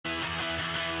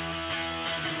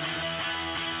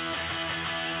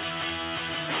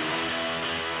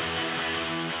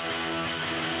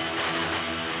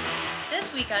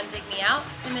week on Dig Me Out,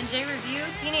 Tim and Jay review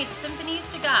Teenage Symphonies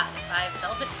to God by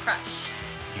Velvet Crush.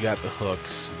 You got the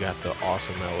hooks, you got the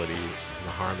awesome melodies and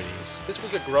the harmonies. This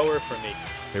was a grower for me.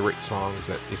 They write songs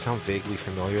that they sound vaguely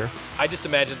familiar. I just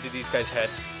imagined that these guys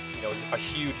had, a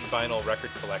huge vinyl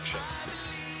record collection.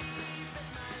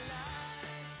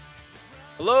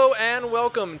 Hello and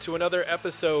welcome to another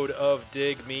episode of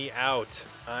Dig Me Out.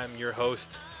 I'm your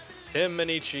host, Tim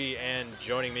Manici, and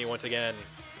joining me once again,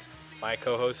 my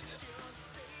co-host,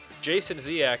 Jason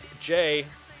Ziak. Jay,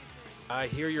 I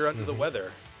hear you're under the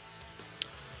weather.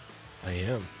 I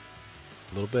am.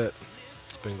 A little bit.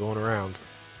 It's been going around.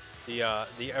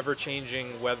 The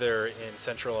ever-changing weather in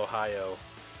central Ohio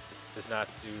does not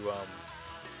do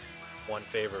one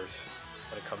favors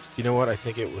when it comes to... You know what? I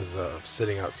think it was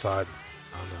sitting outside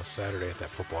on Saturday at that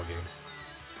football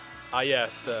game.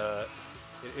 Yes.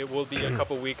 It will be a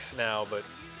couple weeks now, but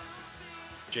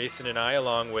Jason and I,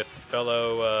 along with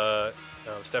fellow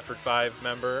Stepford 5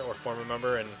 member or former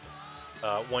member and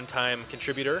one-time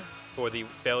contributor for the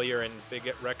Failure and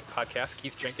Big Wreck podcast,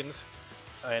 Keith Jenkins,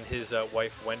 and his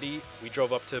wife Wendy, we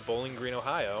drove up to Bowling Green,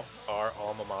 Ohio, our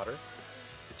alma mater,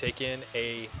 to take in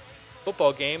a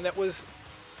football game that was,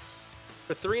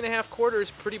 for 3.5 quarters,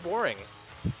 pretty boring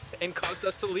and caused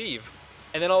us to leave.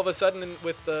 And then all of a sudden,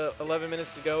 with 11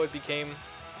 minutes to go, it became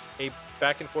a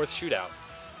back-and-forth shootout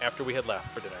after we had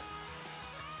left for dinner.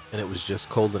 And it was just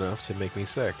cold enough to make me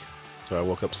sick. So I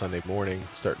woke up Sunday morning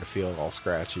starting to feel all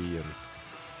scratchy and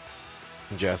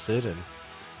congested, and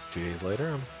 2 days later,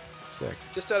 I'm sick.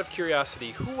 Just out of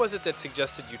curiosity, who was it that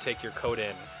suggested you take your coat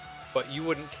in, but you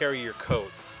wouldn't carry your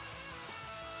coat?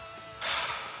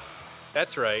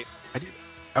 That's right.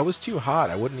 I was too hot.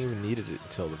 I wouldn't even needed it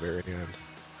until the very end.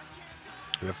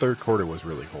 And the third quarter was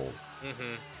really cold.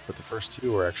 Mm-hmm. But the first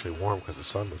two were actually warm because the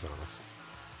sun was on us.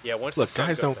 Yeah, once Look, the sun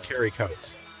guys goes don't down. carry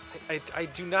coats. I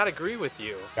do not agree with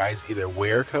you. Guys either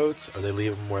wear coats or they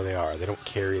leave them where they are. They don't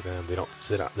carry them. They don't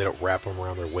sit on. They don't wrap them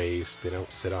around their waist. They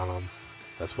don't sit on them.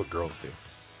 That's what girls do.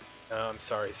 I'm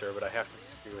sorry, sir, but I have to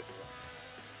disagree with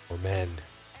you. Or men.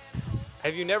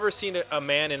 Have you never seen a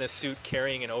man in a suit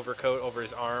carrying an overcoat over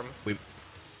his arm?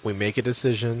 We make a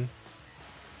decision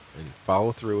and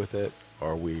follow through with it,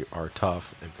 or we are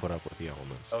tough and put up with the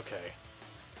elements. Okay.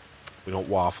 We don't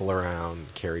waffle around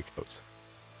and carry coats.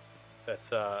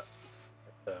 That's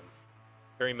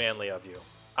very manly of you.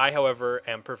 I, however,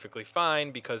 am perfectly fine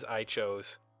because I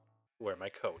chose to wear my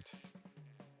coat.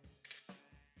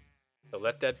 So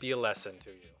let that be a lesson to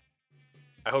you.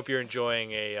 I hope you're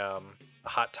enjoying a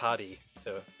hot toddy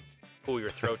to cool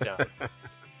your throat down.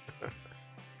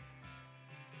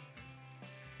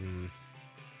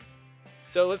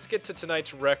 So let's get to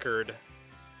tonight's record.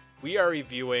 We are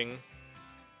reviewing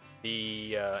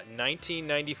the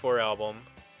 1994 album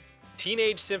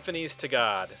Teenage Symphonies to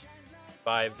God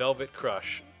by Velvet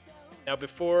Crush. Now,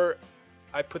 before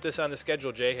I put this on the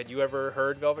schedule, Jay, had you ever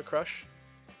heard Velvet Crush?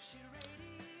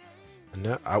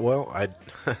 No,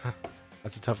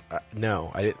 that's a tough.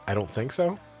 No, I don't think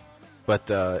so. But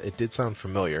it did sound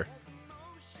familiar.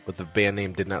 But the band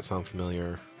name did not sound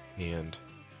familiar, and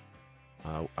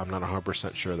I'm not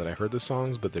 100% sure that I heard the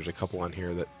songs. But there's a couple on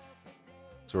here that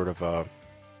sort of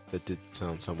that did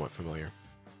sound somewhat familiar.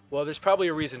 Well, there's probably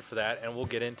a reason for that, and we'll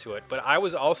get into it. But I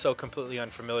was also completely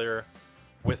unfamiliar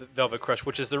with Velvet Crush,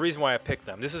 which is the reason why I picked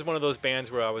them. This is one of those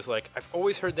bands where I was like, I've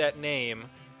always heard that name,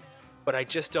 but I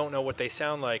just don't know what they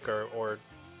sound like or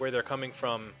where they're coming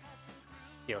from,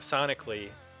 sonically.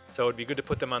 So it'd be good to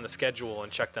put them on the schedule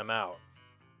and check them out.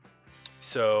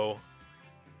 So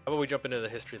how about we jump into the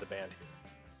history of the band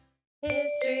here?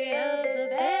 History of the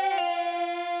band.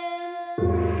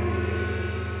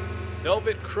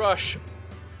 Velvet Crush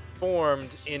formed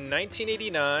in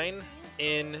 1989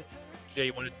 in... Jay,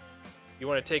 you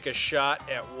want to take a shot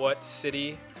at what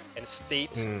city and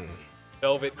state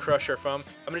Velvet Crush are from?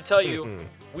 I'm going to tell you,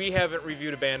 we haven't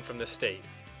reviewed a band from this state.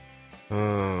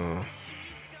 I'm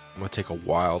going to take a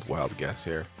wild guess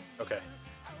here. Okay.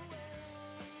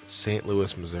 St.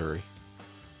 Louis, Missouri.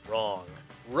 Wrong.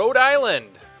 Rhode Island.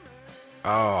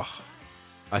 Oh,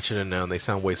 I should have known. They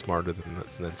sound way smarter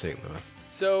than St. Louis.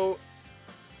 So,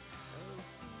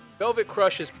 Velvet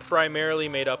Crush is primarily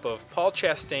made up of Paul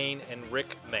Chastain and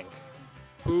Rick Menck,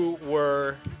 who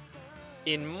were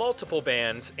in multiple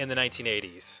bands in the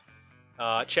 1980s.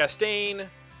 Chastain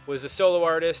was a solo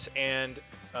artist and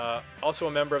also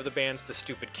a member of the bands The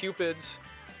Stupid Cupids.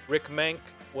 Rick Menck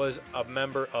was a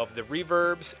member of the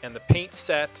Reverbs and the Paint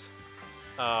Set.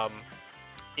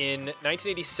 In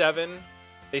 1987,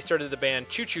 they started the band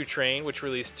Choo Choo Train, which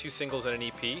released 2 singles and an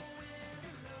EP.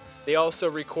 They also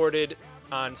recorded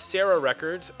on Sarah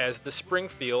Records as The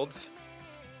Springfields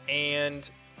and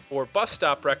for Bus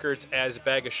Stop Records as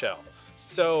Bag of Shells.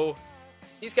 So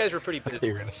these guys were pretty I thought busy.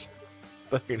 you were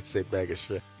gonna say bag of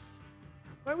shit.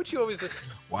 Why would you always just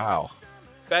Wow.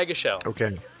 Bag of Shells?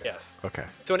 Okay. Yes. Okay.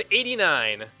 So in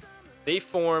 '89, they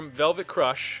form Velvet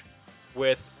Crush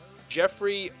with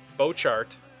Jeffrey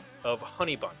Bochart of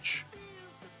Honey Bunch.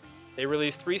 They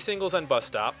released 3 singles on Bus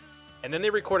Stop, and then they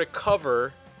record a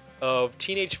cover of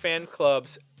Teenage Fan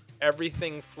Club's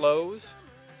Everything Flows,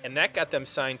 and that got them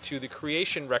signed to the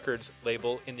Creation Records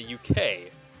label in the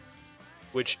UK,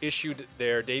 which issued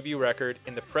their debut record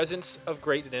In the Presence of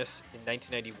Greatness in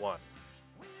 1991.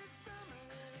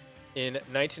 In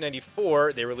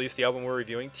 1994, they released the album we're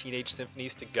reviewing, Teenage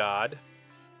Symphonies to God,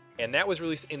 and that was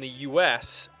released in the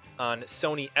US on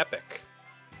Sony Epic.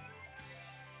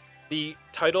 The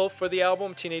title for the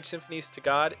album, Teenage Symphonies to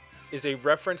God, is a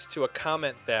reference to a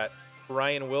comment that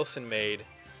Brian Wilson made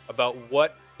about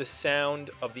what the sound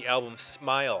of the album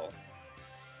Smile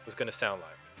was going to sound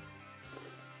like.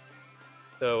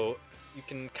 So you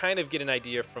can kind of get an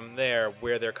idea from there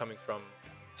where they're coming from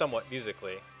somewhat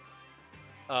musically.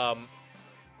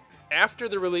 After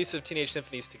the release of Teenage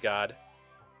Symphonies to God,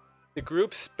 the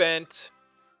group spent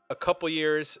a couple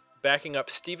years backing up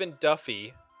Stephen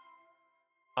Duffy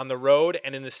on the road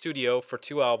and in the studio for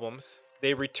 2 albums.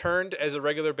 They returned as a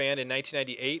regular band in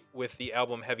 1998 with the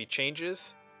album Heavy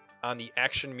Changes on the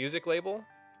Action Music label.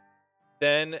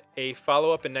 Then a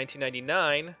follow-up in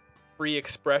 1999, Free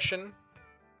Expression.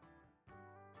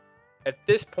 At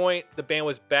this point, the band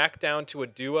was back down to a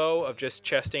duo of just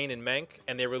Chastain and Menk,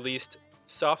 and they released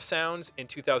Soft Sounds in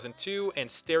 2002 and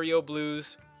Stereo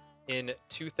Blues in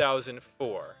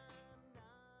 2004.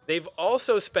 They've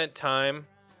also spent time,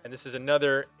 and this is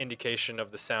another indication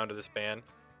of the sound of this band,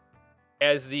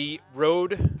 as the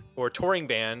road or touring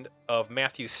band of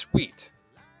Matthew Sweet.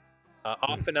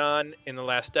 Off and on in the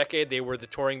last decade, they were the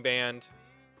touring band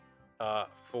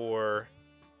for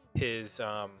his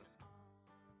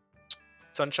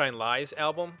Sunshine Lies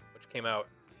album, which came out,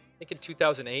 I think, in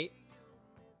 2008.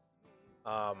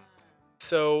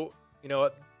 So, you know,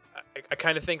 I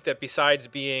kind of think that besides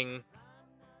being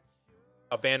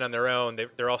a band on their own,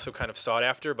 they're also kind of sought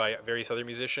after by various other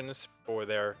musicians for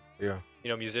their,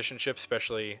 musicianship,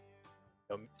 especially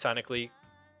sonically,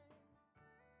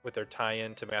 with their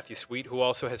tie-in to Matthew Sweet, who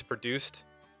also has produced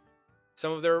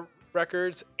some of their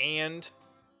records and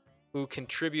who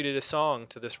contributed a song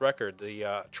to this record.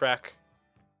 The track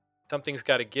Something's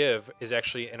Gotta Give is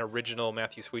actually an original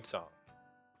Matthew Sweet song.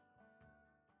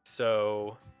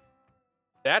 So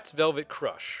that's Velvet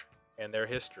Crush and their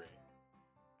history.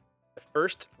 The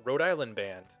first Rhode Island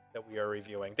band that we are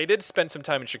reviewing. They did spend some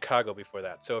time in Chicago before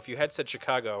that, so if you had said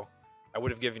Chicago, I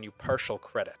would have given you partial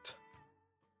credit.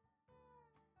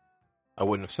 I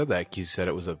wouldn't have said that because you said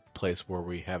it was a place where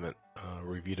we haven't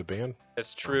reviewed a band.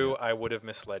 That's true. I would have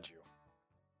misled you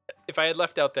if I had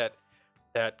left out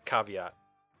that caveat.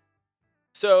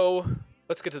 So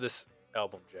let's get to this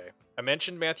album, Jay. I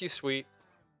mentioned Matthew Sweet,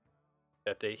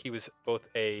 that he was both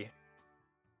a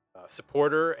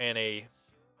supporter and a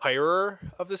hirer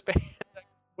of this band, that's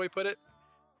the way I put it.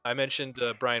 I mentioned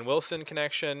the Brian Wilson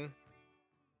connection.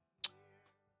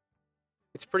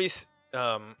 It's pretty,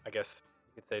 I guess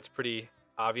you could say it's pretty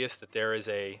obvious that there is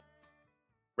a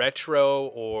retro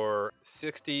or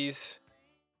 60s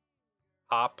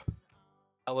pop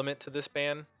element to this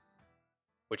band,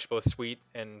 which both Sweet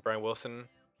and Brian Wilson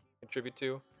contribute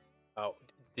to.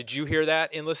 Did you hear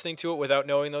that in listening to it without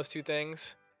knowing those two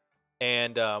things?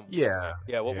 And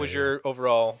what was your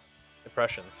overall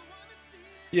impressions?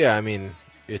 Yeah, I mean,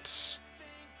 it's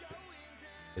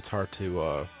hard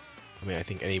to. I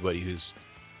think anybody who's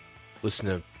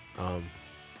listened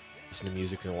to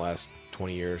music in the last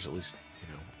 20 years, at least,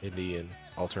 indie and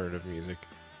alternative music,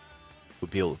 would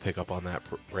be able to pick up on that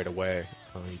right away.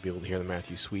 You'd be able to hear the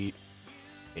Matthew Sweet,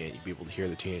 and you'd be able to hear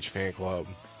the Teenage Fan Club.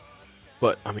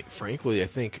 But I mean, frankly, I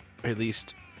think at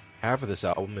least half of this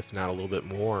album, if not a little bit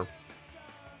more,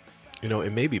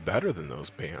 it may be better than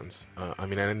those bands. I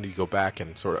need to go back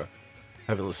and sort of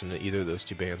haven't listened to either of those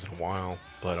two bands in a while,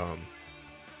 but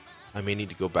I may need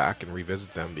to go back and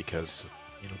revisit them because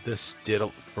this did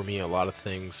for me a lot of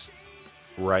things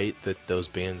right that those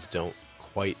bands don't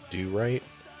quite do right.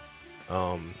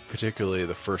 Particularly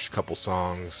the first couple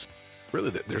songs.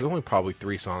 Really, there's only probably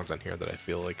 3 songs on here that I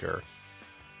feel like are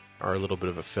a little bit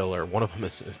of a filler. One of them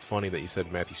is, it's funny that you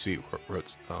said Matthew Sweet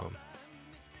wrote,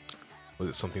 was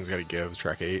it Something's Gotta Give,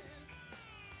 track 8?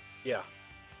 Yeah.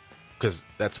 Because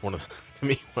that's to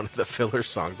me, one of the filler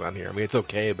songs on here. I mean, it's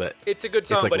okay, but... It's a good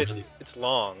song, but really it's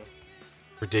long.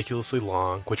 Ridiculously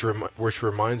long, which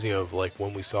reminds me of, like,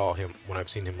 when I've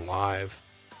seen him live,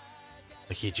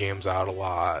 Like he jams out a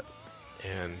lot,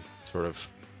 and sort of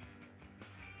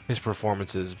his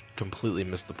performances completely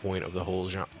miss the point of the whole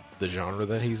the genre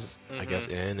that he's, I guess,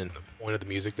 in, and the point of the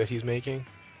music that he's making.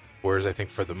 Whereas I think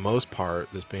for the most part,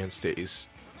 this band stays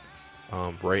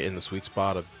right in the sweet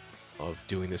spot of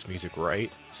doing this music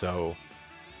right. So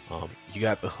you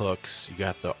got the hooks, you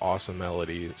got the awesome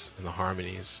melodies and the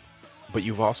harmonies, but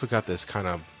you've also got this kind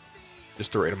of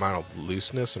just the right amount of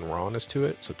looseness and rawness to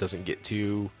it, so it doesn't get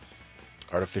too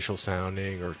artificial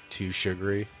sounding or too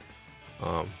sugary,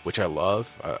 which I love.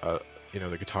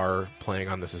 The guitar playing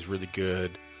on this is really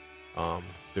good.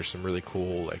 There's some really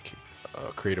cool like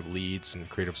creative leads and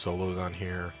creative solos on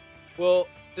here. Well,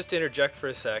 just to interject for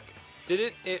a sec,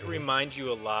 didn't it remind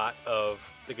you a lot of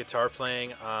the guitar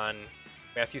playing on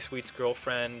Matthew Sweet's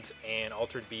Girlfriend and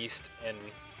Altered Beast, and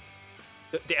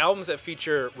the albums that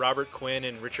feature Robert Quinn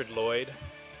and Richard Lloyd,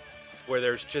 where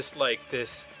there's just like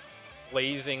this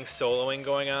blazing soloing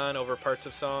going on over parts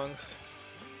of songs,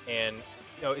 and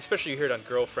especially you hear it on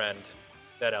Girlfriend,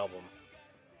 that album.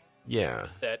 Yeah.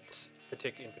 That's in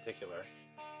particular.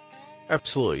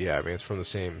 Absolutely, yeah. I mean, it's from the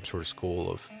same sort of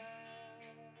school of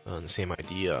the same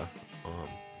idea.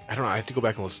 I don't know. I have to go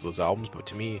back and listen to those albums, but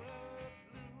to me,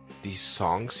 these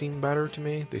songs seem better to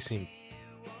me. They seem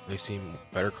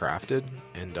better crafted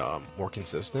and more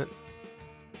consistent.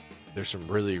 There's some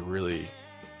really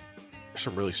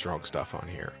strong stuff on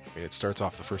here. I mean, it starts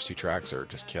off, the first two tracks are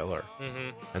just killer,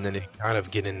 and then it kind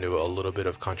of get into a little bit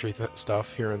of country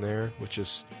stuff here and there, which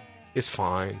is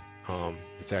fine.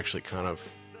 It's actually kind of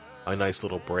a nice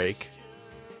little break.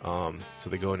 So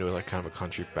they go into like kind of a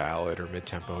country ballad or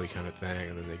mid-tempo-y kind of thing,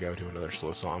 and then they go to another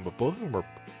slow song. But both of them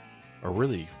are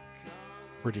really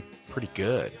pretty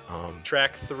good.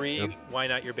 Track 3, Why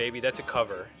Not Your Baby? That's a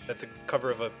cover. That's a cover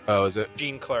of a. Oh, is it?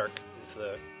 Gene Clark is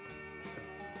the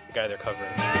guy they're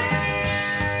covering.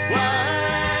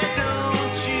 Why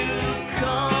don't you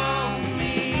call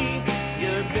me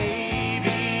your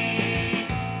baby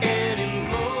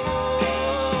anymore?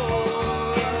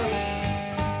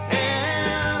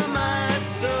 Am I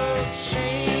so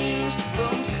changed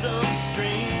from some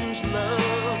strange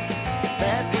love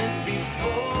that went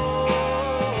before?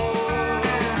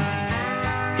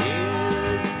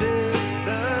 Is this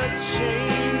the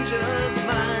change of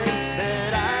mind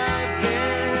that I've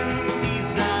been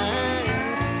designed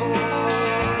for?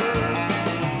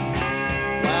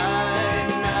 Why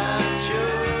not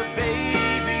your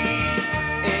baby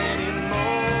anymore?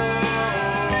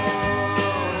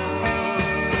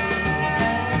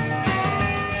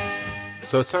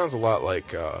 So it sounds a lot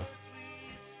like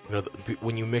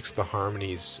when you mix the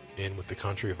harmonies in with the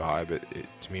country vibe, it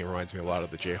to me reminds me a lot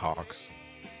of the Jayhawks,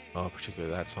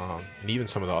 particularly that song, and even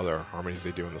some of the other harmonies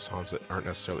they do in the songs that aren't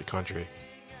necessarily country.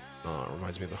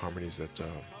 Reminds me of the harmonies that the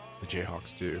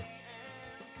Jayhawks do.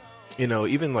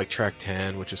 Even like track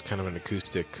 10, which is kind of an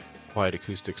quiet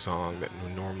acoustic song that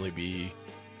would normally be,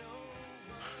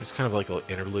 it's kind of like an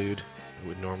interlude. It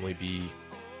would normally be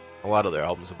a lot of the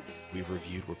albums that we've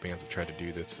reviewed where bands have tried to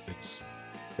do this.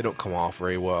 They don't come off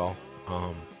very well.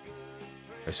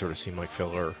 They sort of seem like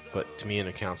filler, but to me, in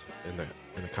the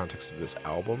context of this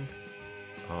album,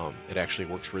 it actually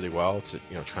works really well. It's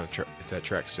it's at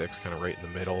track 6, kind of right in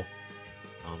the middle.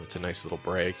 It's a nice little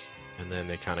break, and then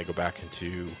they kind of go back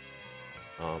into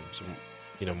some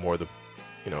more of the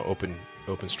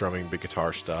open strumming, big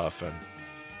guitar stuff, and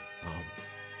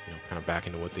kind of back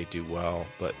into what they do well.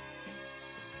 But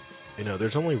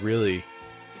there's only really,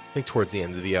 I think towards the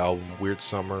end of the album, Weird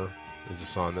Summer is a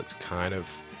song that's kind of,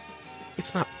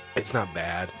 it's not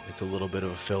bad. It's a little bit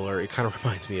of a filler. It kind of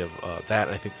reminds me of that,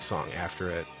 and I think the song after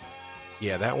it.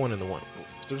 Yeah, that one and the one,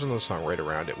 there's another song right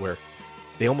around it where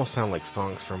they almost sound like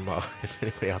songs from, if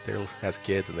anybody out there has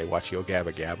kids and they watch Yo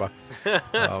Gabba Gabba.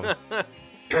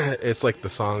 It's like the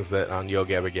songs that on Yo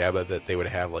Gabba Gabba that they would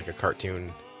have like a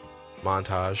cartoon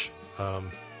montage.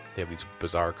 They have these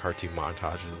bizarre cartoon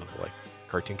montages of like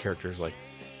cartoon characters like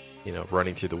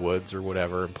running through the woods or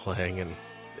whatever and playing, and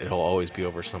it'll always be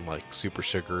over some like super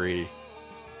sugary,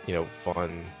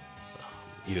 fun,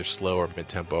 either slow or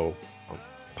mid-tempo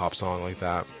pop song like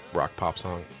that, rock pop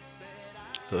song.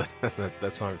 So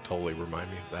that song totally reminded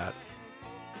me of that.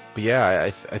 But yeah,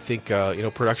 I think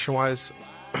production wise,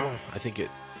 I think it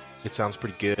sounds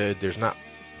pretty good. There's not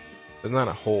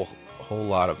a whole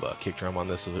lot of kick drum on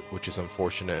this, which is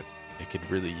unfortunate. It could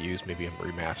really use maybe a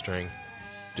remastering,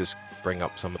 just bring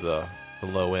up some of the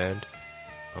low end.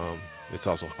 It's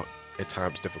also at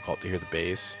times difficult to hear the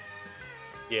bass.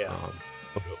 Yeah.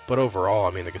 But overall,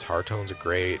 I mean, the guitar tones are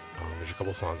great. There's a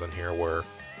couple songs on here where,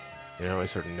 I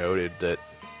sort of noted that,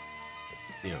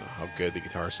 how good the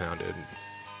guitar sounded.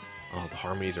 The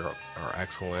harmonies are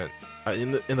excellent.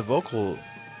 In the vocal,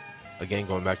 again,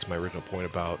 going back to my original point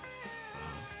about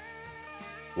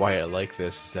why I like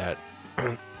this, is that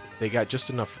they got just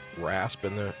enough rasp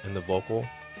in the vocal,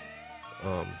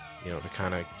 to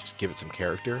kind of just give it some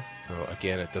character.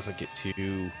 Again, it doesn't get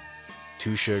too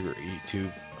sugary,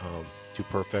 too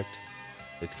perfect.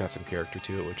 It's got some character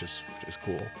to it, which is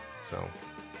cool. So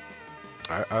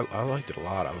I liked it a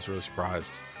lot. I was really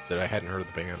surprised that I hadn't heard of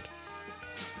the band.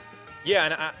 Yeah,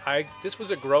 and I this was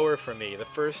a grower for me. The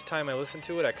first time I listened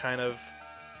to it, I kind of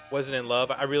wasn't in love.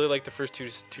 I really liked the first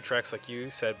two tracks, like you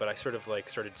said, but I sort of like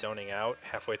started zoning out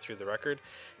halfway through the record.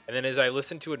 And then as I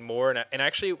listened to it more, and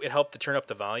actually it helped to turn up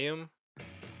the volume,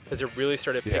 because it really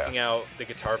started picking out the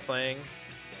guitar playing.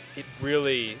 It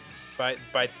really, by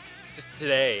just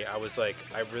today, I was like,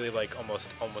 I really like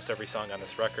almost every song on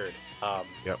this record.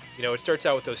 It starts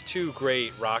out with those two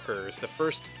great rockers. The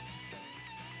first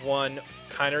one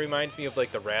kind of reminds me of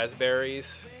like the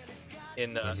Raspberries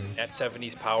in that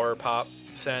 70s power pop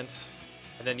sense.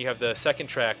 And then you have the second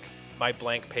track, My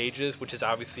Blank Pages, which is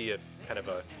obviously a kind of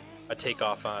a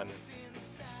takeoff on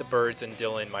the Byrds and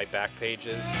Dylan, My Back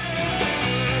Pages.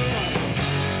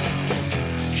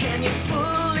 Can you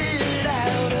pull it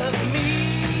out of me?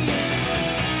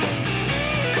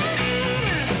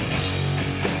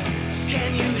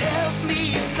 Can you help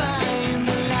me find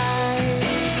the lines?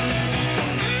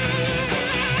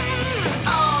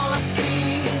 All I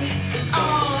think,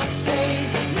 all I say,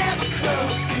 never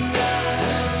close enough.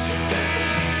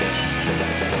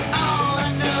 All I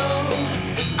know,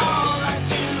 all I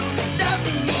do,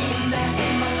 doesn't mean that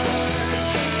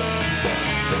much.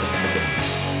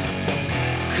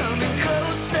 Coming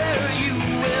closer, you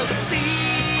will see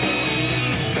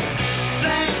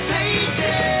blank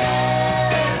pages.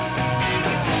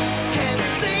 Can't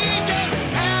say just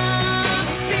how I'm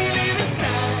feeling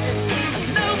inside. I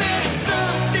know there's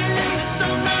something that's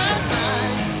on my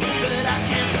mind, but I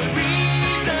can't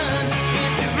reason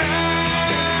it to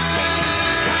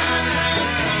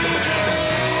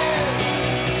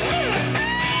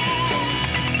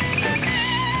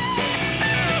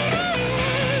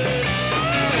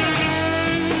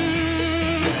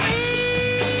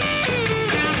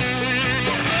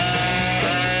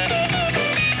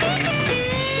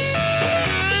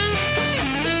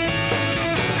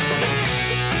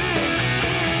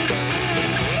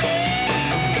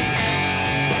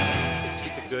It's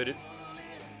just a good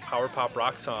power pop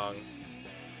rock song.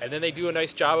 And then they do a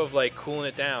nice job of like cooling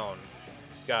it down.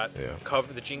 Got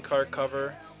cover, the Gene Clark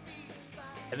cover.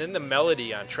 And then the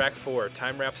melody on track 4,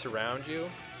 Time Wraps Around You.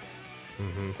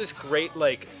 This great,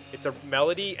 like, it's a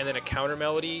melody and then a counter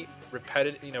melody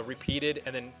repeated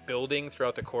and then building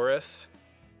throughout the chorus.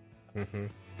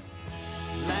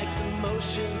 like the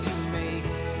motions you make,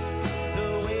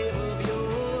 the wave of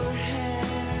your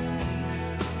hand,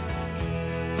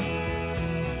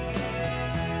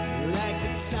 like the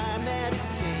time that it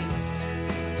takes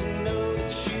to know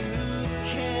that you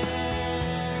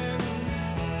can.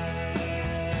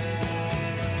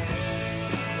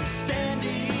 I'm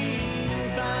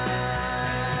standing by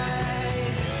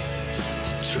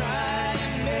to try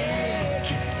and make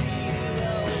you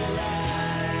feel alright.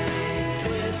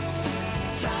 This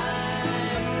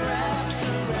time wraps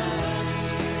around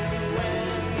you,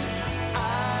 and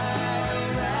I'll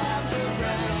wrap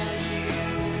around you.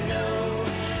 No,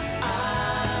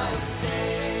 I'll stay.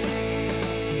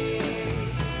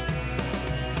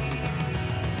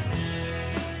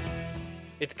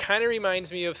 It kind of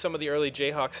reminds me of some of the early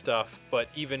Jayhawk stuff, but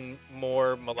even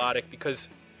more melodic because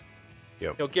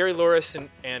Gary Loris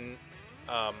and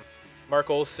Mark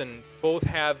Olson both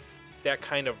have that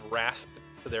kind of rasp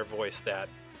to their voice that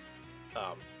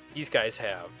these guys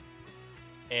have.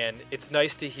 And it's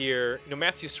nice to hear,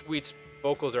 Matthew Sweet's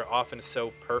vocals are often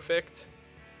so perfect.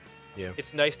 Yeah.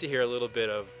 It's nice to hear a little bit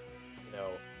of,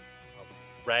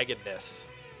 raggedness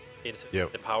in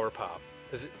the power pop.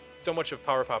 Because so much of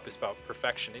power pop is about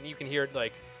perfection. And you can hear it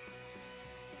like,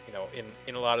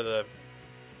 in a lot of the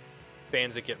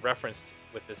bands that get referenced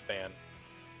with this band.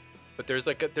 But there's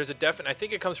a definite, I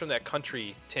think it comes from that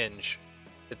country tinge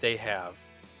that they have.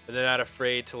 And they're not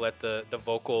afraid to let the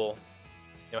vocal,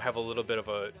 have a little bit of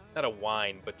a, not a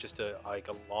whine, but just a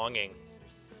longing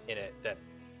in it that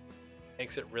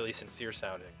makes it really sincere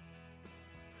sounding.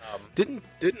 Didn't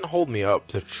Hold Me Up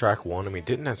to track 1? I mean,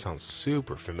 didn't that sound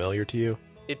super familiar to you?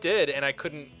 It did, and I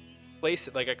couldn't place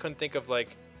it. Like, I couldn't think of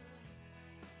like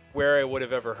where I would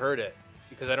have ever heard it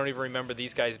because I don't even remember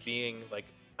these guys being like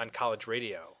on college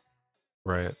radio.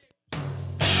 Right.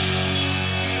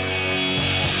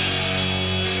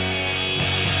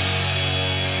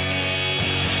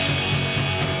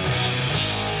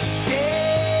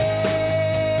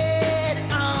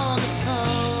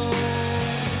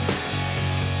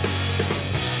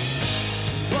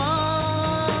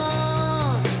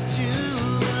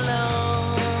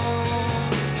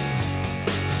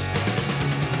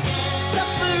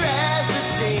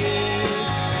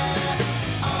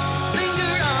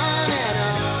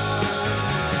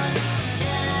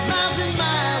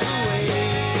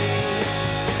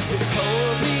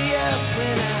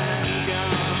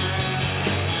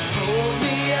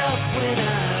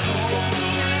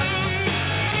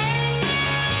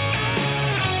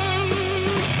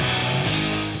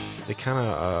 they kind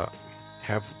of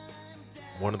have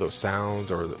one of those sounds,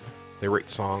 or they write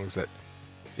songs that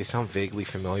they sound vaguely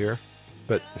familiar,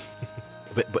 but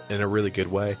but in a really good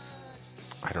way.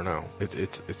 I don't know.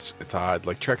 It's odd.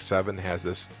 Like track 7 has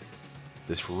this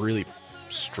really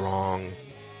strong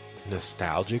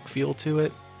nostalgic feel to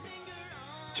it.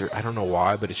 I don't know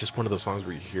why, but it's just one of those songs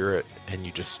where you hear it and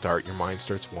you just your mind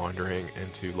starts wandering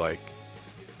into like,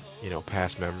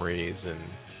 past memories, and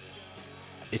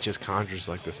it just conjures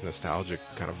like this nostalgic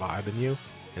kind of vibe in you,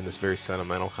 and this very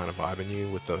sentimental kind of vibe in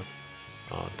you with the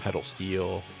pedal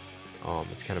steel.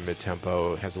 It's kind of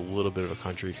mid-tempo. It has a little bit of a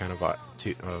country kind of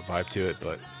vibe to it,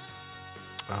 but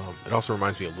it also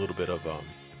reminds me a little bit of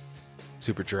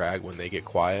Super Drag when they get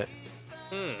quiet.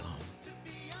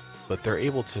 But they're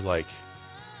able to, like,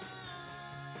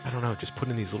 I don't know, just put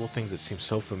in these little things that seem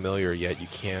so familiar, yet you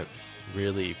can't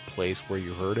really place where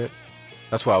you heard it.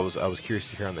 That's why I was curious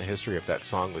to hear on the history if that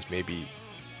song was maybe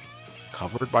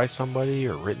covered by somebody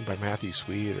or written by Matthew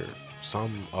Sweet or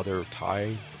some other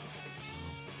tie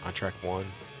on track 1.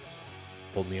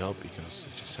 Pulled me up because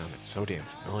it just sounded so damn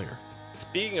familiar.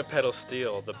 Speaking of pedal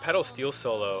steel, the pedal steel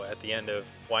solo at the end of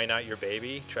Why Not Your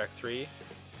Baby, track 3,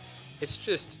 it's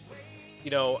just,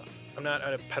 I'm not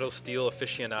a pedal steel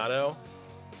aficionado,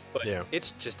 but yeah,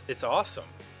 it's awesome.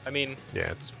 I mean,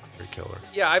 yeah, it's pretty killer.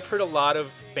 Yeah, I've heard a lot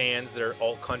of bands that are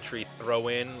alt country throw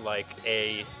in like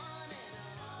a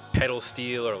pedal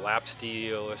steel or lap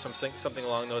steel or something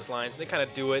along those lines, and they kind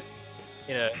of do it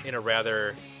in a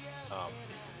rather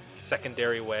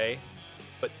secondary way.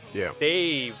 But yeah,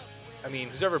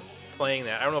 who's ever playing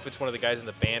that, I don't know if it's one of the guys in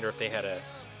the band or if they had a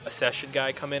session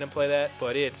guy come in and play that,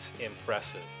 but it's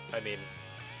impressive. I mean,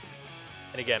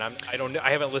 and again,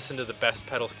 I haven't listened to the best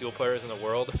pedal steel players in the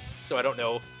world, so I don't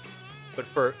know. But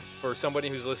for somebody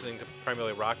who's listening to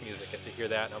primarily rock music, and to hear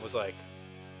that, and I was like,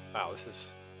 wow,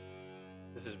 this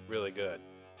is really good.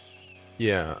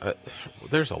 Yeah,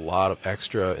 there's a lot of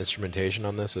extra instrumentation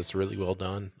on this. It's really well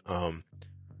done. So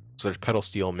there's pedal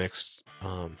steel mixed,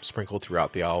 sprinkled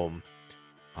throughout the album.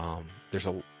 There's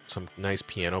some nice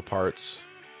piano parts.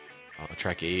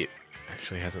 Track 8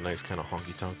 actually has a nice kind of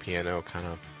honky-tonk piano, kind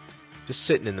of just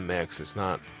sitting in the mix. It's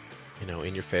not,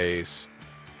 in your face.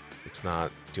 It's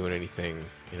not doing anything,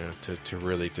 to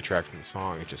really detract from the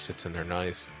song. It just sits in there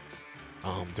nice.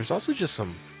 There's also just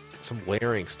some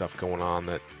layering stuff going on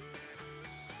that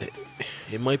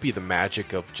it might be the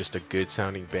magic of just a good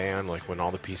sounding band. Like when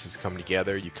all the pieces come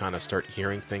together, you kind of start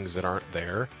hearing things that aren't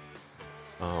there,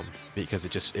 because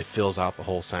it fills out the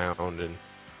whole sound, and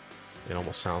it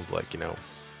almost sounds like,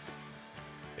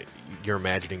 you're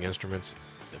imagining instruments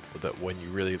that when you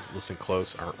really listen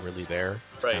close aren't really there.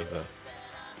 It's right. Kind of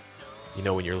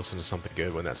when you're listening to something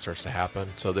good, when that starts to happen.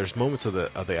 So there's moments of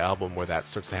the album where that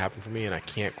starts to happen for me, and I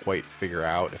can't quite figure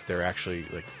out if they're actually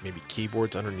like maybe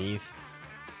keyboards underneath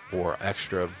or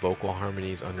extra vocal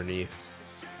harmonies underneath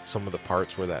some of the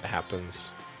parts where that happens.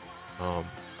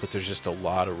 But there's just a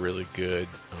lot of really good,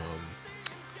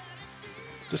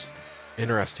 just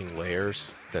interesting layers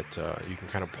that you can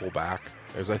kind of pull back.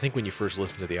 As I think when you first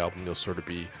listen to the album, you'll sort of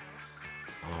be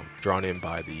drawn in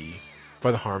by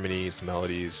the harmonies, the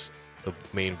melodies, the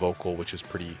main vocal, which is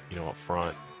pretty, up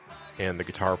front, and the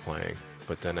guitar playing.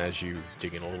 But then as you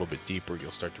dig in a little bit deeper,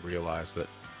 you'll start to realize that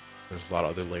there's a lot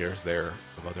of other layers there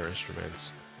of other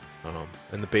instruments.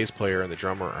 And the bass player and the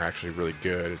drummer are actually really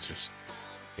good. It's just,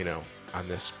 on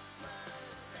this,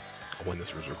 when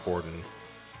this was recording,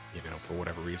 for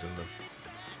whatever reason,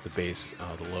 the bass,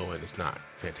 the low end is not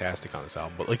fantastic on this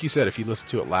album. But like you said, if you listen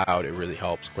to it loud, it really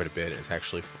helps quite a bit, and it's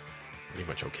actually pretty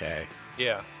much okay.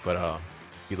 Yeah. But if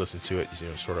you listen to it,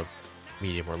 sort of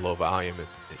medium or low volume,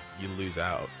 you lose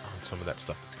out on some of that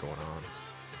stuff that's going on.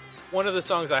 One of the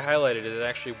songs I highlighted is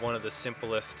actually one of the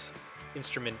simplest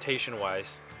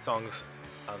instrumentation-wise songs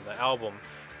on the album,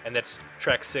 and that's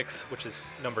track 6, which is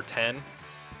number 10.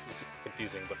 It's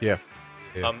confusing, but yeah.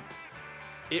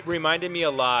 It reminded me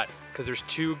a lot, because there's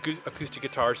 2 acoustic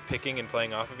guitars picking and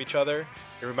playing off of each other.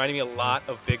 It reminded me a lot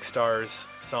of Big Star's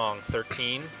song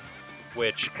 13,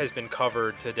 which has been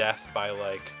covered to death by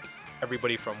like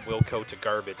everybody from Wilco to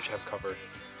Garbage have covered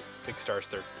Big Star's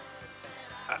 13.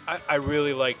 I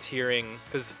really liked hearing,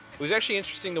 because it was actually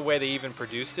interesting the way they even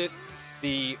produced it.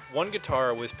 The one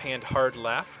guitar was panned hard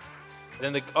left, and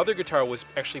then the other guitar was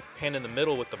actually panned in the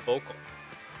middle with the vocal,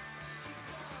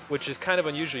 which is kind of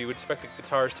unusual. You would expect the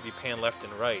guitars to be panned left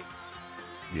and right.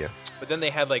 Yeah. But then they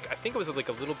had like, I think it was like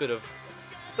a little bit of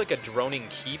like a droning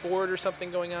keyboard or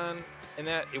something going on in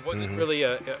that. It wasn't really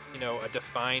a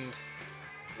defined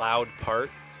loud part,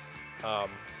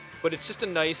 but it's just a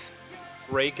nice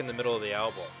break in the middle of the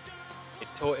album.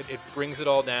 It brings it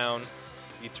all down.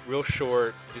 It's real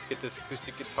short. You just get this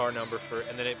acoustic guitar number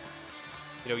and then it,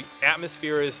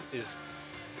 Atmosphere is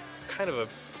kind of a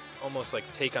almost like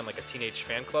take on like a Teenage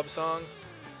Fan Club song,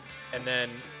 and then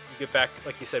you get back,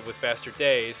 like you said, with Faster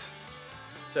Days.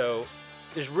 So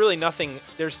there's really nothing.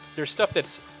 There's stuff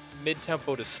that's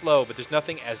mid-tempo to slow, but there's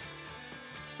nothing as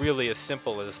really as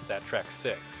simple as that track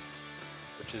 6,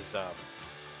 which is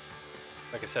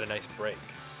like I said, a nice break.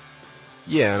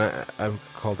 Yeah, and I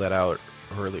called that out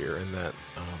earlier in that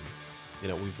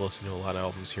we've listened to a lot of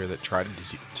albums here that try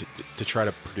to try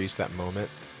to produce that moment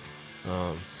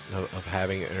of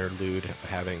having an interlude,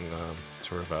 having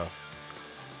sort of a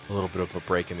little bit of a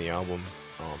break in the album,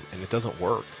 and it doesn't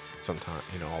work sometimes,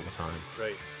 all the time.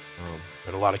 Right.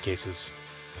 In a lot of cases,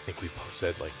 I think we both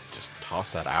said like just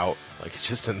toss that out, like it's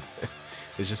just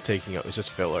taking up, it's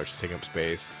just filler, it's just taking up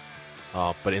space.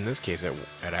 But in this case, it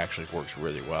actually works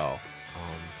really well.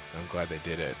 I'm glad they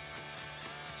did it.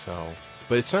 So,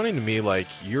 but it's sounding to me like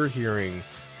you're hearing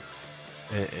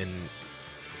and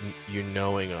you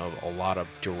knowing of a lot of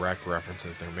direct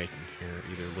references they're making here,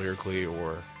 either lyrically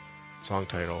or song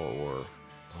title or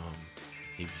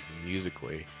even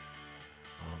musically,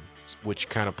 which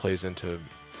kind of plays into,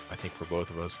 I think, for both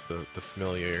of us, the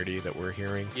familiarity that we're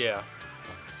hearing. Yeah.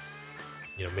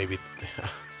 Maybe,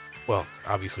 well,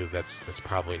 obviously that's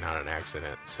probably not an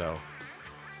accident, so,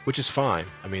 which is fine.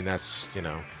 I mean, that's,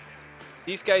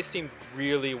 These guys seem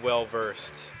really well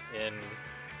versed in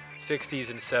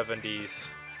 60s and 70s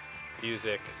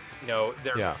music.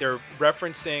 They're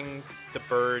referencing the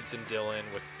Byrds and Dylan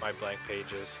with My Blank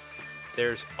Pages.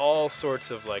 There's all sorts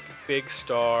of like big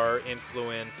star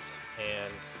influence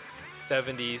and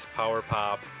 70s power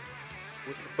pop.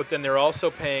 But then they're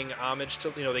also paying homage to,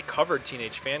 they covered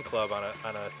Teenage Fan Club on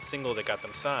a single that got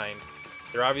them signed.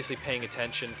 They're obviously paying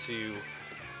attention to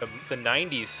the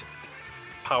 90s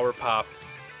power pop,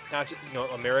 not just,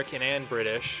 American and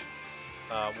British,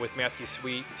 with Matthew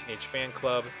Sweet, Teenage Fan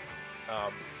Club.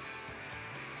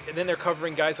 And then they're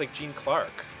covering guys like Gene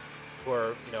Clark, who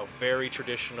are, very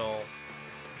traditional,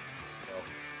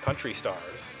 country stars.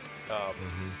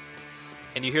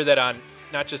 And you hear that on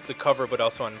not just the cover, but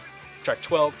also on track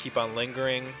 12, Keep On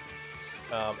Lingering.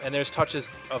 And there's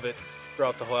touches of it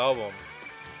throughout the whole album.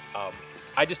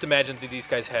 I just imagine that these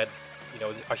guys had,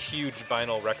 a huge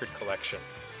vinyl record collection.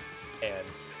 And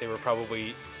they were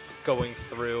probably going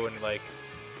through and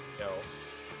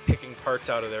picking parts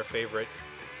out of their favorite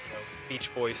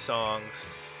Beach Boys songs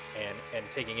and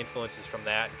taking influences from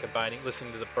that and combining,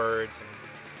 listening to the Byrds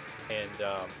and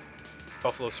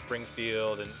Buffalo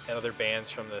Springfield and other bands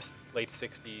from the late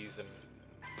 60s and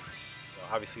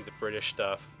obviously the British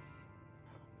stuff,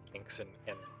 Kinks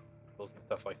and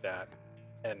stuff like that.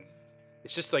 And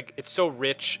it's just it's so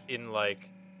rich in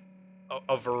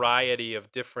a variety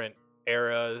of different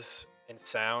eras and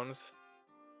sounds,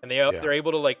 and they're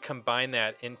able to combine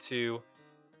that into,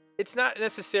 it's not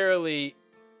necessarily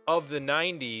of the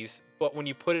 90s, but when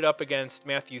you put it up against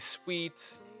Matthew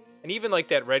Sweet and even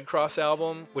that Red Cross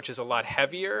album, which is a lot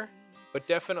heavier, but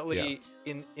definitely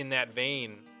in that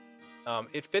vein,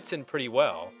 it fits in pretty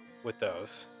well with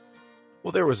those.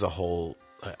 Well, there was a whole,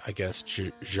 I guess,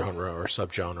 genre or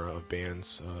subgenre of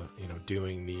bands,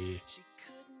 doing the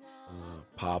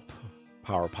power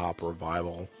pop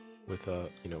revival with a,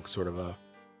 sort of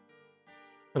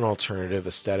an alternative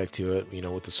aesthetic to it,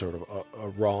 with a sort of a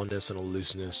rawness and a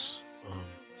looseness.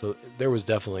 So there was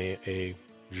definitely a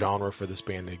genre for this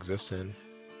band to exist in.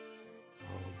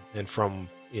 And from,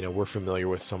 we're familiar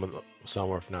with some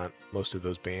or if not most of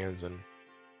those bands, and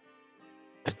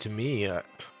to me,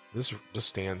 this just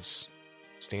stands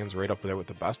right up there with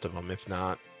the best of them, if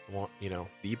not,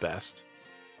 the best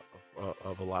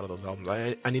of a lot of those albums.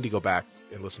 I need to go back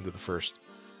and listen to the first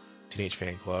Teenage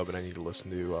Fan Club, and I need to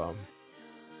listen to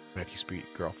Matthew Sweet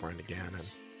Girlfriend again, and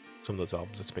some of those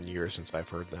albums. It's been years since I've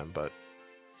heard them, but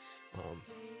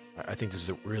I think this is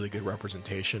a really good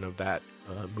representation of that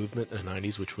movement in the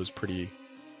 90s, which was pretty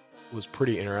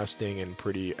interesting and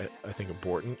pretty, I think,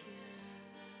 important.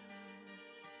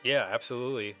 Yeah,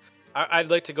 absolutely. I'd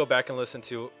like to go back and listen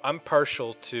to, I'm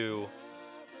partial to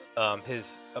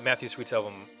his Matthew Sweet's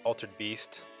album Altered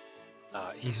Beast.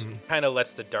 He's kind of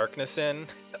lets the darkness in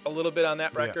a little bit on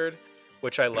that record,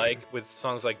 which I like, with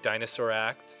songs like Dinosaur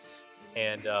Act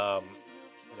and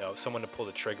Someone to Pull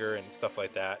the Trigger and stuff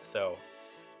like that. So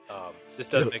this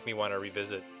does make me want to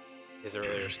revisit his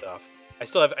earlier stuff. I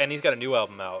still have, and he's got a new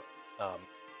album out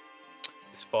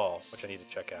this fall, which I need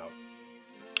to check out.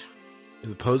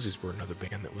 The Posies were another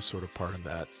band that was sort of part of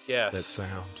that that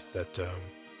sound. That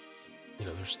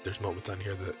there's moments on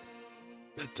here that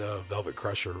that Velvet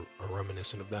Crush are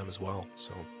reminiscent of them as well.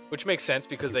 So Which makes sense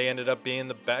because they ended up being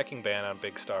the backing band on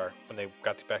Big Star when they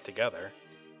got back together.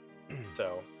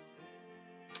 So,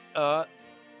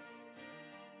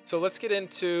 so let's get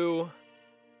into.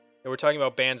 We're talking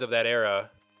about bands of that era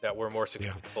that were more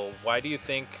successful. Why do you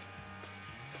think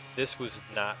this was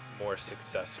not more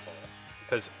successful?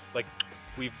 Because, like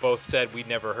we've both said, we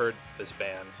never heard this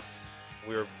band.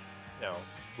 We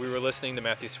were listening to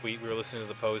Matthew Sweet. We were listening to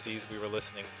the Posies. You were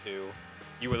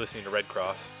listening to Red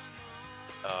Cross.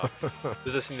 I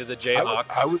was listening to the Jayhawks.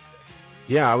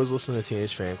 I was listening to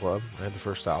Teenage Fan Club. I had the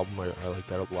first album. I liked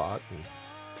that a lot, and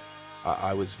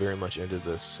I was very much into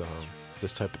this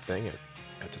this type of thing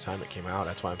at the time it came out.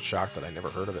 That's why I'm shocked that I never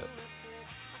heard of it.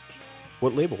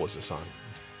 What label was this on?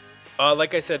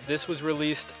 Like I said, this was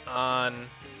released on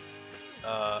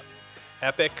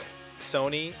Epic,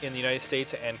 Sony in the United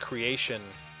States, and Creation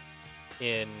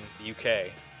in the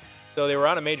UK. So they were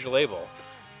on a major label.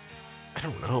 I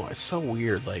don't know. It's so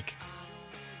weird. Like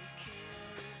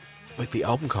the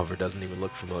album cover doesn't even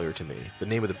look familiar to me. The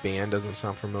name of the band doesn't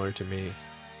sound familiar to me.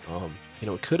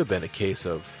 It could have been a case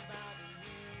of.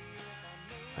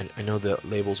 I know that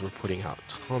labels were putting out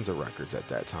tons of records at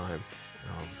that time,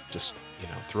 just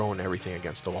throwing everything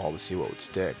against the wall to see what would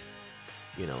stick.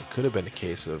 It could have been a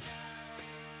case of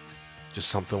just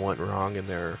something went wrong in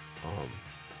their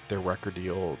record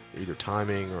deal, either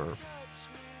timing or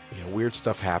weird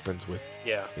stuff happens with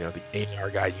the A&R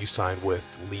guy you signed with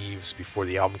leaves before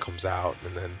the album comes out,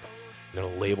 and then the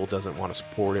label doesn't want to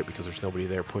support it because there's nobody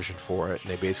there pushing for it,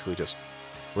 and they basically just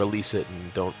release it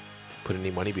and don't put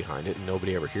any money behind it, and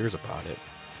nobody ever hears about it.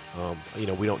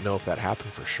 We don't know if that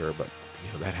happened for sure, but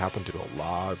that happened to a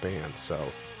lot of bands.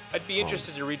 So I'd be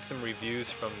interested to read some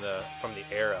reviews from the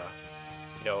era.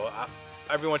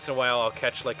 Every once in a while I'll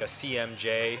catch like a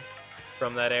CMJ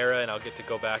from that era, and I'll get to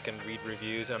go back and read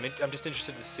reviews. I'm just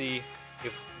interested to see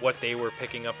if what they were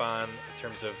picking up on in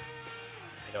terms of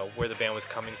where the band was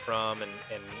coming from,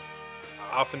 and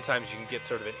oftentimes you can get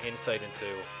sort of an insight into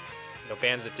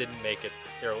bands that didn't make it.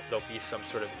 There'll be some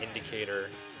sort of indicator.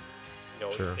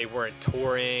 Sure. They weren't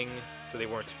touring, so they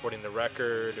weren't supporting the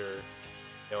record, or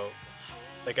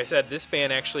like I said, this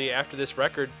band actually, after this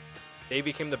record, they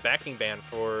became the backing band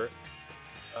for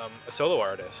a solo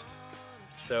artist.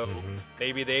 So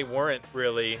maybe they weren't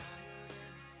really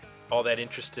all that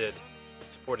interested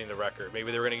in supporting the record.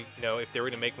 Maybe they were going to, if they were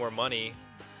going to make more money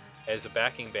as a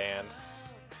backing band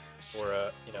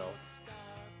or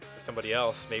for somebody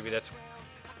else, maybe that's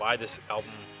why this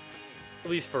album, at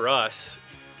least for us,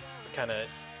 kind of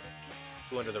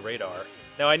flew under the radar.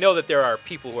 Now I know that there are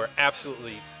people who are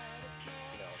absolutely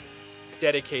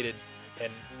dedicated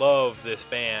and love this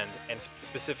band and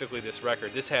specifically this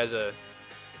record. This has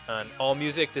on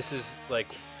AllMusic, this is like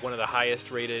one of the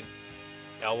highest rated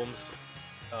albums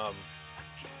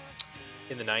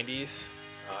in the 90s.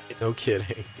 No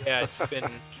kidding. Yeah,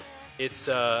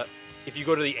 if you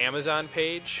go to the Amazon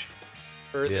page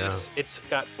for this, it's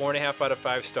got 4.5 out of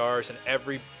 5 stars, and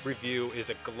every review is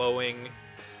a glowing,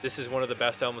 this is one of the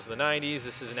best albums of the 90s,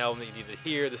 this is an album that you need to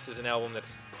hear, this is an album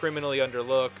that's criminally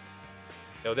underlooked.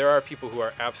 There are people who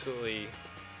are absolutely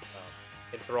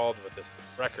enthralled with this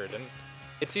record, and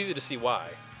it's easy to see why.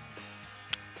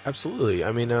 Absolutely.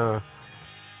 I mean,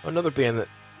 another band that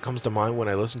comes to mind when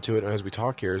I listen to it as we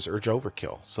talk here is Urge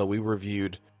Overkill. So we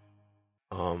reviewed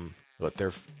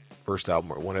their first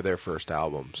album, or one of their first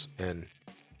albums, and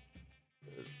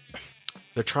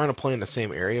they're trying to play in the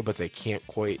same area, but they can't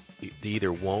quite. They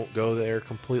either won't go there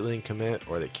completely and commit,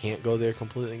 or they can't go there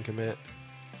completely and commit.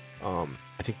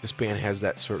 I think this band has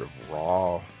that sort of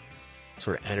raw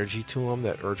sort of energy to them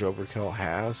that Urge Overkill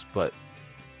has, but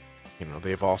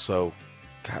they've also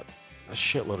got a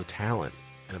shitload of talent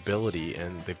and ability,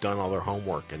 and they've done all their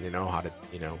homework, and they know how to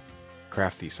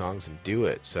craft these songs and do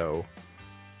it. So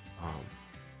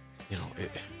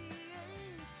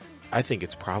I think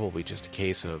it's probably just a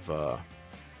case of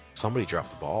somebody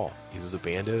dropped the ball. Either the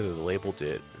band did or the label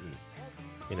did. And,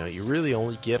 you really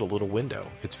only get a little window.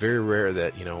 It's very rare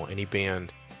that, any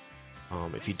band,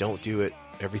 if you don't do it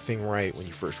everything right when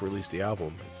you first release the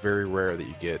album, it's very rare that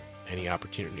you get any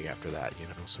opportunity after that.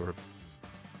 Sort of,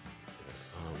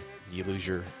 you lose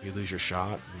your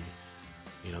shot,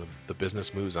 and the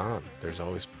business moves on. There's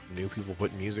always new people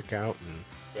putting music out, and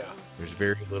there's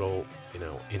very little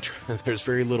there's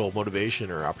very little motivation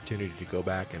or opportunity to go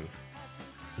back and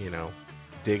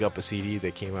dig up a CD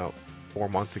that came out 4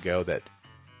 months ago that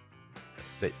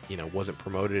wasn't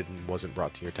promoted and wasn't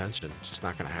brought to your attention. It's just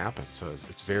not going to happen. So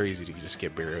it's very easy to just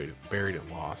get buried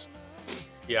and lost.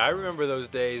 Yeah, I remember those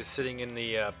days sitting in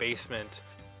the basement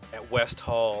at West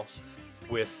Hall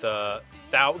with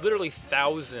literally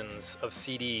thousands of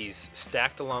CDs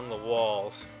stacked along the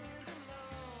walls.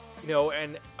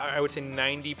 And I would say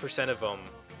 90% of them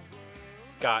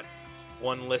got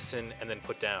one listen and then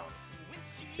put down.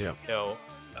 Yeah.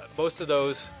 Most of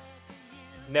those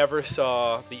never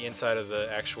saw the inside of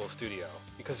the actual studio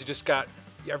because you just got,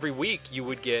 every week you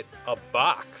would get a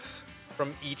box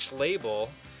from each label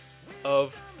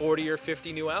of 40 or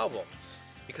 50 new albums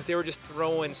because they were just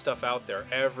throwing stuff out there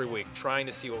every week, trying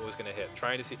to see what was going to hit,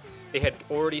 they had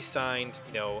already signed,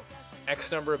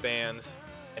 X number of bands,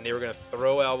 and they were going to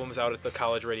throw albums out at the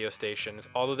college radio stations,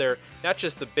 all of their, not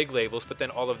just the big labels, but then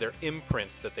all of their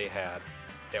imprints that they had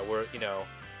that were,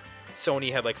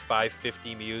 Sony had like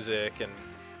 550 Music, and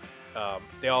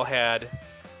they all had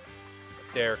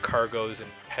their Cargos and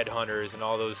Headhunters and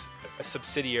all those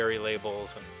subsidiary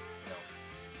labels and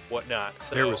whatnot.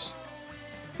 So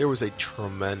there was a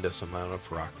tremendous amount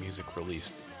of rock music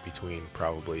released between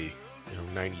probably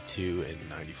 92 and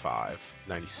 95,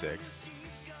 96.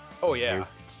 Oh yeah.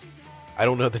 I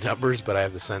don't know the numbers, but I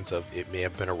have the sense of it may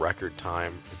have been a record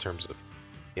time in terms of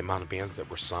the amount of bands that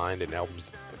were signed and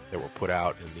albums that were put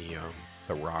out in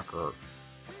the rock or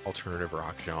alternative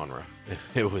rock genre.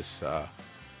 It was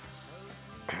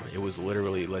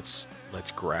literally let's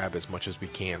grab as much as we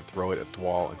can, throw it at the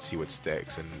wall, and see what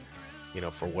sticks. And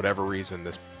for whatever reason,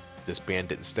 this band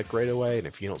didn't stick right away. And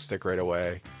if you don't stick right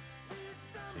away,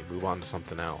 you move on to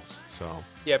something else. So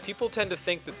yeah, people tend to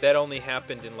think that only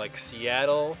happened in like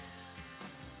Seattle,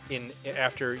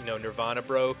 after Nirvana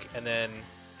broke, and then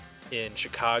in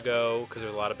Chicago because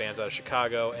there's a lot of bands out of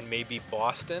Chicago, and maybe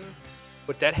Boston.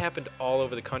 But that happened all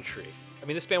over the country. I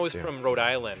mean, this band was from Rhode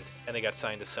Island, and they got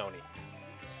signed to Sony.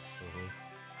 Mm-hmm.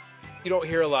 You don't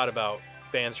hear a lot about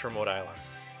bands from Rhode Island.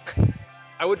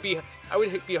 I would be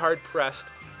hard pressed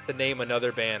to name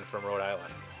another band from Rhode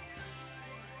Island.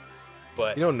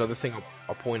 But another thing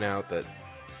I'll point out that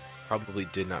probably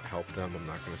did not help them, I'm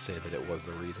not going to say that it was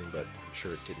the reason, but I'm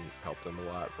sure it didn't help them a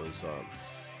lot, was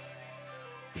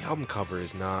the album cover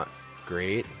is not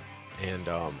great, and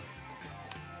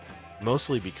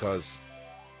mostly because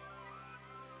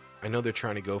I know they're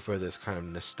trying to go for this kind of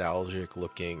nostalgic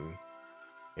looking,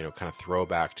 kind of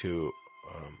throwback to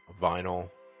a vinyl,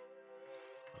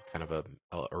 kind of a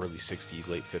early 60s,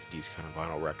 late 50s kind of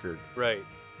vinyl record. Right.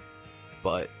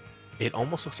 But it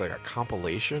almost looks like a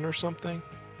compilation or something.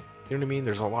 You know what I mean?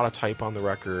 There's a lot of type on the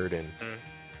record, and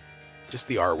just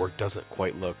the artwork doesn't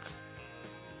quite look...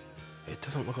 It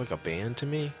doesn't look like a band to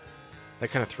me.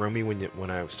 That kind of threw me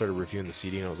when I started reviewing the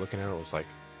CD and I was looking at it. I was like,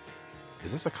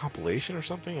 is this a compilation or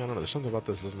something? I don't know. There's something about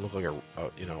this that doesn't look like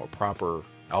a proper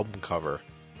album cover.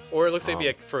 Or it looks like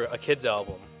it'd be for a kid's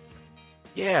album.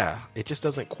 Yeah, it just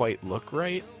doesn't quite look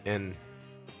right. And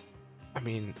I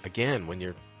mean, again, when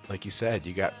you're, like you said,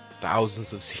 you got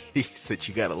thousands of CDs that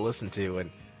you got to listen to,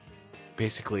 and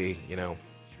basically,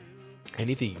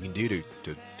 anything you can do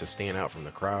to stand out from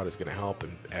the crowd is going to help,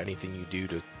 and anything you do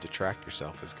to detract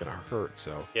yourself is going to hurt.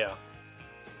 So yeah,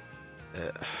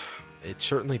 it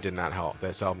certainly did not help.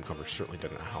 This album cover certainly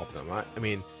did not help them. I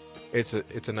mean, it's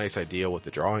a nice idea with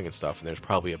the drawing and stuff, and there's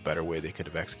probably a better way they could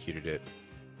have executed it.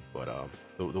 But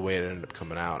the way it ended up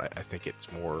coming out, I think it's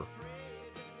more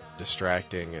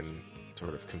distracting and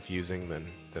sort of confusing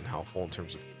than helpful in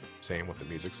terms of saying what the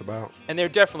music's about. And they're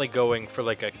definitely going for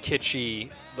like a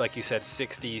kitschy, like you said,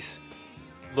 60s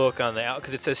look on the out,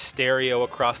 because it says stereo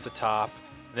across the top,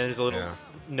 and then there's a little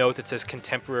note that says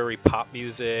contemporary pop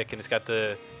music, and it's got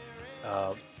the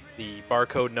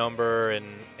barcode number, and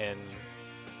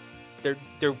they're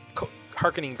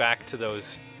harkening back to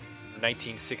those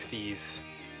 1960s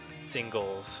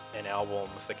singles and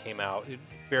albums that came out.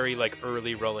 Very like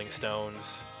early Rolling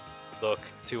Stones look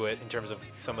to it in terms of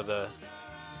some of the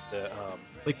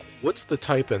like, what's the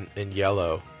type in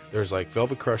yellow? There's like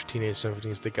Velvet Crush, Teenage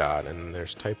Symphonies to God, and then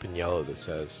there's type in yellow that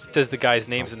says... It says the guys'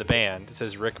 names in the band. It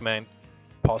says Rick Ment,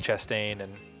 Paul Chastain,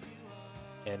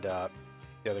 and the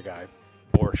other guy,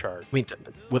 Borchardt. I mean,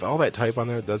 with all that type on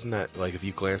there, doesn't that, like, if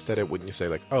you glanced at it, wouldn't you say,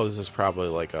 like, oh, this is probably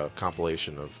like a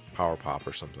compilation of power pop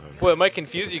or something? Well, it might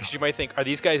confuse you because you might think, are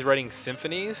these guys writing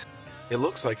symphonies? It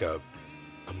looks like a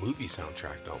movie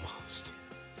soundtrack almost.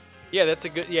 Yeah, that's a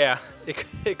good... Yeah,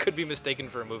 it could be mistaken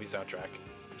for a movie soundtrack.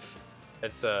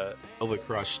 It's Velvet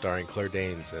Crush starring Claire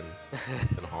Danes and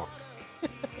Honk.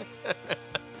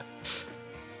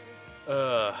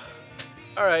 All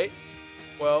right.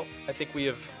 Well, I think we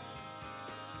have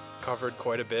covered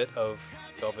quite a bit of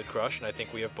Velvet Crush, and I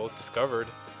think we have both discovered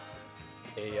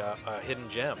a hidden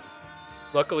gem.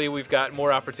 Luckily, we've got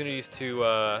more opportunities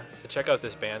to check out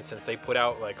this band since they put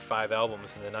out like 5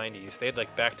 albums in the 90s. They had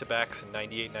like back-to-backs in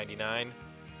 98, 99.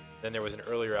 Then there was an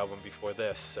earlier album before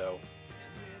this. So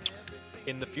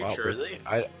in the Wow, future, really?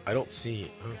 I don't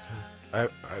see. Okay.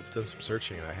 I've done some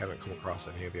searching and I haven't come across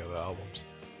any of the other albums.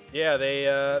 yeah,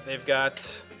 they've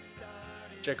got.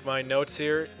 Check my notes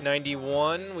here.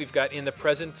 91. We've got In the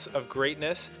Presence of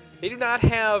Greatness. They do not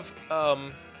have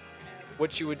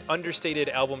what you would understated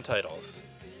album titles.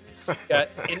 Got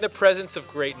In the Presence of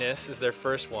Greatness is their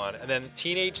first one, and then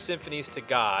Teenage Symphonies to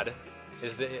God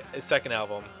is the second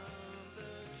album.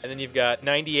 And then you've got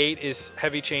 98 is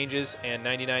Heavy Changes, and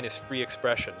 99 is Free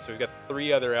Expression. So we've got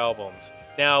 3 other albums.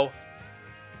 Now,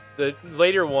 the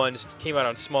later ones came out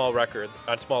on small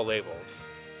labels.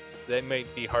 They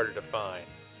might be harder to find.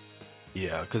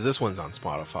 Yeah, because this one's on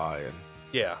Spotify and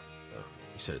Yeah,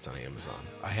 you said it's on Amazon.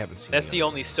 I haven't seen. that's the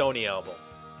only Sony album.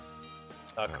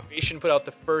 Creation put out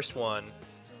the first one,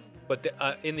 but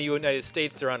in the United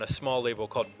States they're on a small label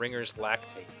called Ringer's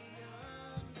Lactate,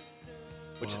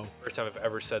 which is the first time I've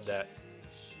ever said that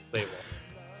label.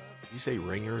 You say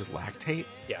Ringer's Lactate?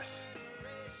 Yes.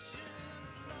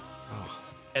 Oh,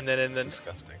 And then that's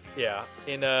disgusting. yeah,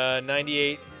 in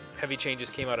 98, Heavy Changes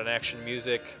came out on Action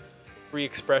Music. Free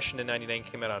Expression in 99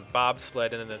 came out on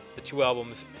Bobsled, and then the 2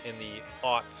 albums in the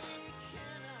aughts,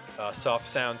 Soft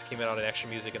Sounds came out on Action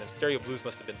Music, and then Stereo Blues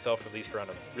must have been self-released around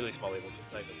a really small label,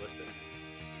 just not even listed.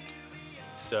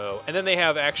 So, and then they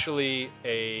have actually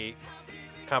they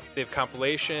have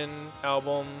compilation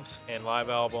albums and live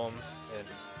albums and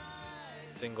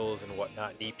singles and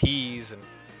whatnot, and EPs, and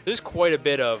there's quite a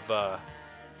bit of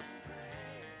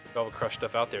Velvet Crush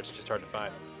stuff out there. It's just hard to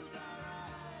find.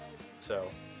 So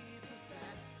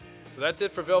that's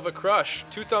it for Velvet Crush.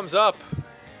 2 thumbs up.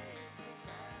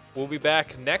 We'll be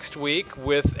back next week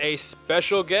with a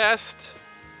special guest.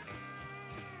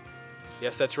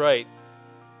 Yes, that's right.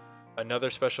 Another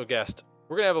special guest.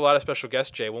 We're going to have a lot of special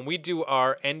guests, Jay. When we do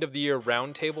our end of the year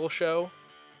roundtable show,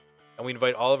 and we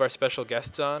invite all of our special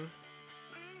guests on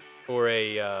for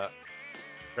a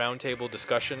roundtable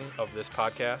discussion of this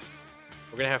podcast,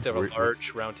 we're going to have a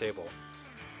large roundtable.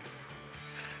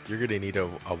 You're gonna need a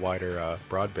wider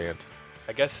broadband.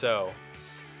 I guess so.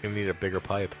 You're gonna need a bigger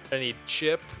pipe. I need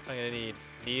Chip. I'm gonna need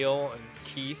Neil and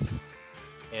Keith,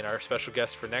 and our special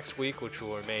guest for next week, which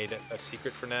will remain a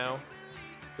secret for now.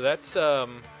 So that's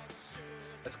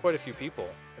quite a few people.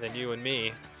 And then you and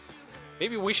me.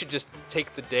 Maybe we should just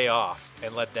take the day off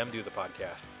and let them do the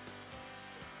podcast.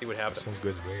 See what happens. That sounds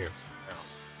good to me. No,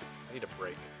 I need a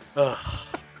break.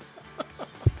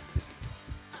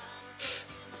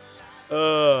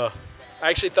 I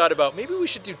actually thought about maybe we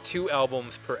should do 2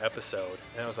 albums per episode,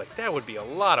 and I was like, that would be a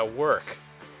lot of work.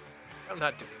 I'm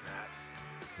not doing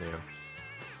that. Yeah.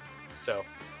 So,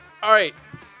 all right.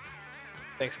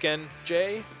 Thanks again,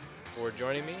 Jay, for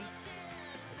joining me.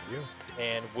 Thank you.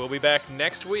 And we'll be back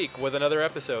next week with another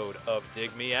episode of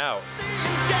Dig Me Out.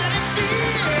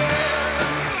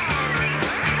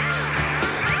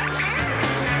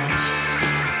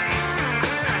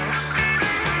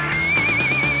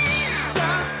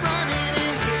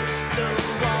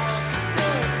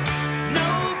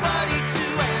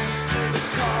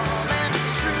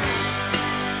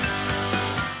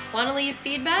 Want to leave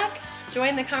feedback?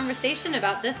 Join the conversation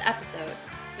about this episode.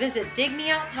 Visit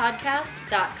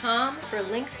digmeoutpodcast.com for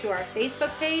links to our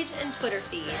Facebook page and Twitter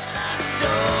feed.